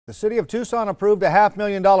The City of Tucson approved a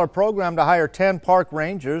 $500,000 program to hire 10 park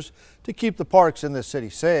rangers to keep the parks in the city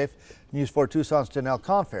safe. News 4 Tucson's Janelle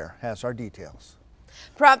Confair has our details.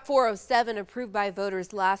 Prop 407, approved by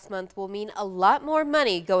voters last month, will mean a lot more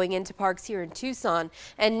money going into parks here in Tucson.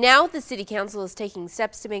 And now the City Council is taking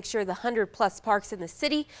steps to make sure the 100+ parks in the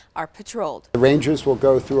city are patrolled. The rangers will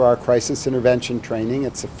go through our crisis intervention training.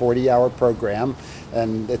 It's a 40-hour program,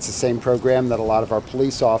 and it's the same program that a lot of our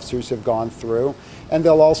police officers have gone through. And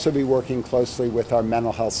they'll also be working closely with our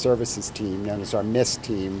mental health services team, known as our MIST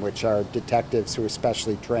team, which are detectives who are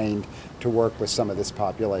specially trained to work with some of this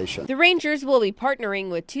population. The Rangers will be partnering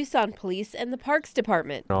with Tucson Police and the Parks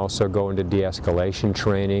Department. Also go into de-escalation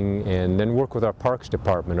training and then work with our Parks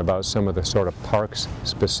Department about some of the sort of parks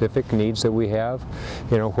specific needs that we have,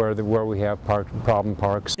 you know, where we have problem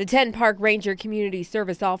parks. The 10 Park Ranger Community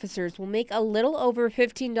Service officers will make a little over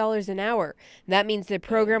 $15 an hour. That means the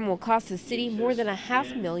program will cost the city more than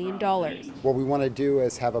 $500,000. What we want to do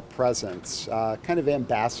is have a presence, kind of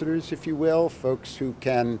ambassadors, if you will, folks who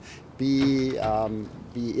can be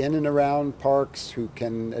in and around parks, who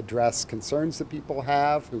can address concerns that people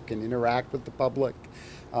have, who can interact with the public,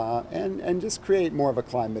 and just create more of a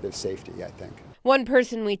climate of safety, I think. One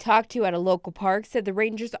person we talked to at a local park said the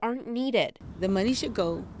Rangers aren't needed. The money should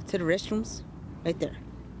go to the restrooms right there.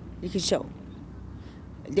 You can show.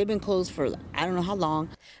 They've been closed for I don't know how long.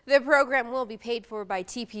 The program will be paid for by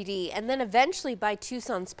TPD and then eventually by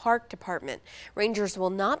Tucson's Park Department. Rangers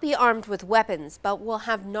will not be armed with weapons, but will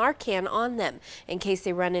have Narcan on them in case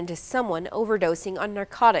they run into someone overdosing on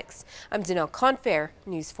narcotics. I'm Janelle Confair,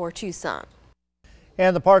 News 4 Tucson.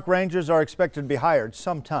 And the park rangers are expected to be hired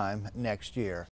sometime next year.